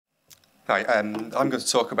Hi, I'm going to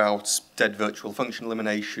talk about dead virtual function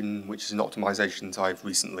elimination, which is an optimization that I've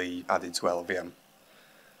recently added to LLVM.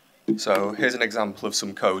 So here's an example of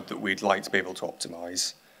some code that we'd like to be able to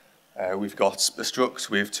optimize. We've got a struct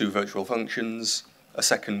with two virtual functions, a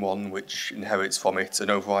second one which inherits from it and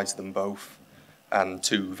overrides them both, and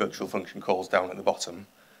two virtual function calls down at the bottom.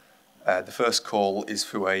 The first call is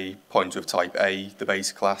through a pointer of type A, the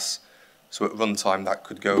base class, so at runtime that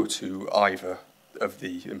could go to either of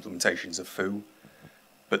the implementations of foo,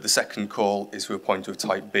 but the second call is through a pointer of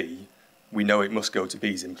type B. We know it must go to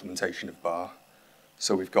B's implementation of bar.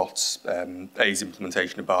 So we've got A's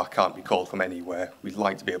implementation of bar can't be called from anywhere. We'd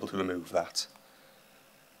like to be able to remove that.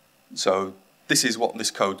 So this is what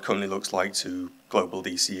this code currently looks like to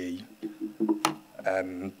GlobalDCE.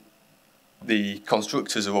 The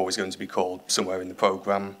constructors are always going to be called somewhere in the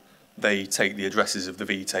program. They take the addresses of the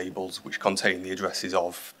vtables, which contain the addresses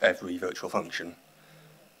of every virtual function.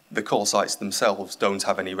 The call sites themselves don't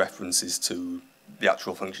have any references to the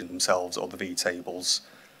actual function themselves or the vtables.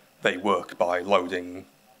 They work by loading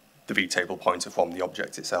the vtable pointer from the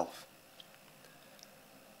object itself.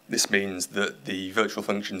 This means that the virtual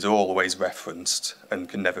functions are always referenced and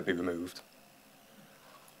can never be removed.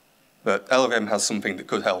 But LLVM has something that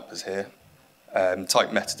could help us here, type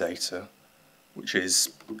metadata, which is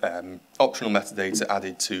optional metadata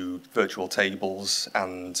added to virtual tables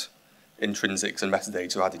and intrinsics and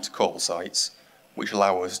metadata added to call sites, which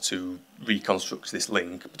allow us to reconstruct this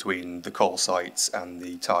link between the call sites and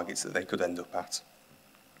the targets that they could end up at.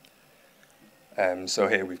 So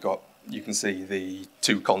here we've got, you can see the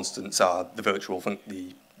two constants are the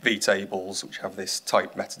the vtables, which have this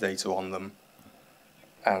type metadata on them,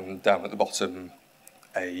 and down at the bottom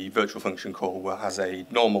a virtual function call that has a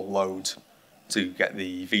normal load to get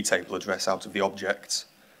the vtable address out of the object,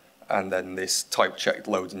 and then this type checked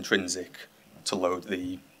load intrinsic to load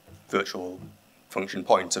the virtual function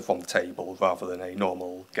pointer from the table rather than a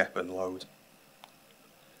normal get and load.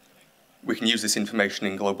 We can use this information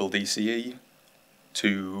in GlobalDCE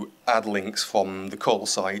to add links from the call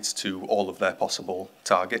site to all of their possible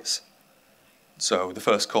targets. So the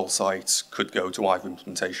first call site could go to either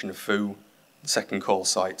implementation of foo, the second call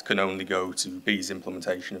site can only go to B's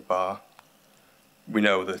implementation of bar. We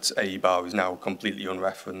know that A bar is now completely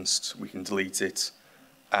unreferenced. We can delete it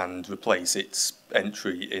and replace its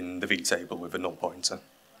entry in the vtable with a null pointer.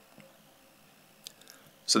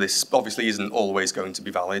 So this obviously isn't always going to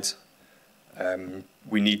be valid.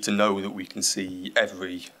 We need to know that we can see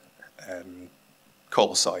every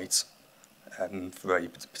call site for a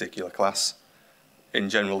particular class. In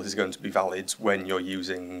general, this is going to be valid when you're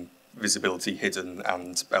using visibility hidden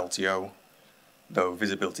and LTO, though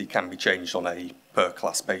visibility can be changed on a per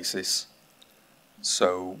class basis.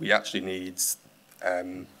 So we actually need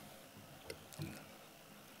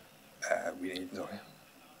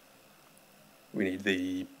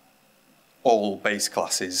all base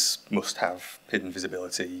classes must have hidden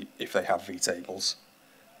visibility if they have vtables.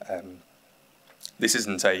 This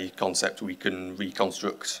isn't a concept we can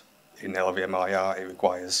reconstruct in LLVM IR. It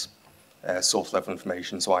requires source level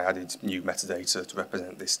information, so I added new metadata to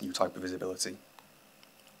represent this new type of visibility.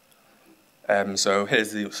 So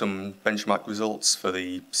here's some benchmark results for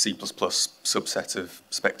the C++ subset of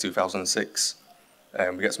Spec 2006.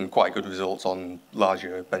 We get some quite good results on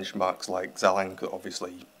larger benchmarks like Xalang, that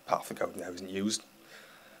obviously half the code there isn't used.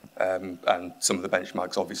 And some of the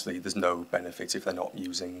benchmarks, obviously, there's no benefit if they're not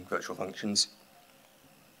using virtual functions.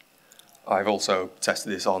 I've also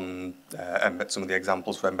tested this on some of the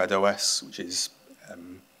examples for mbed-os, which is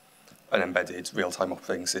an embedded real-time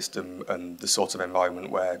operating system and the sort of environment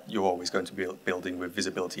where you're always going to be building with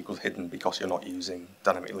visibility equals hidden because you're not using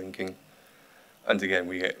dynamic linking. And again,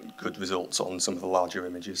 we get good results on some of the larger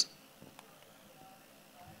images.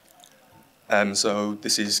 So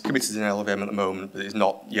this is committed in LLVM at the moment, but it's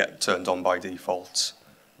not yet turned on by default.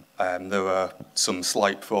 There are some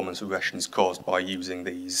slight performance regressions caused by using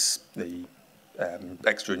the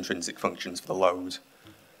extra intrinsic functions for the load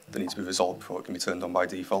that need to be resolved before it can be turned on by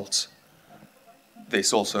default.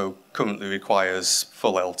 This also currently requires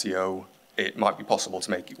full LTO. It might be possible to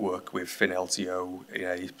make it work with thin LTO in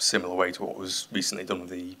a similar way to what was recently done with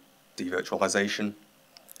the devirtualization.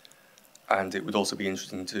 And it would also be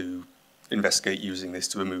interesting to investigate using this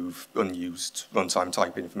to remove unused runtime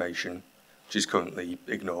type information, which is currently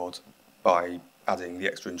ignored, by adding the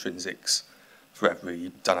extra intrinsics for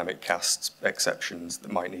every dynamic cast exceptions that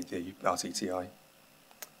might need the RTTI.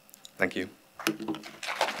 Thank you.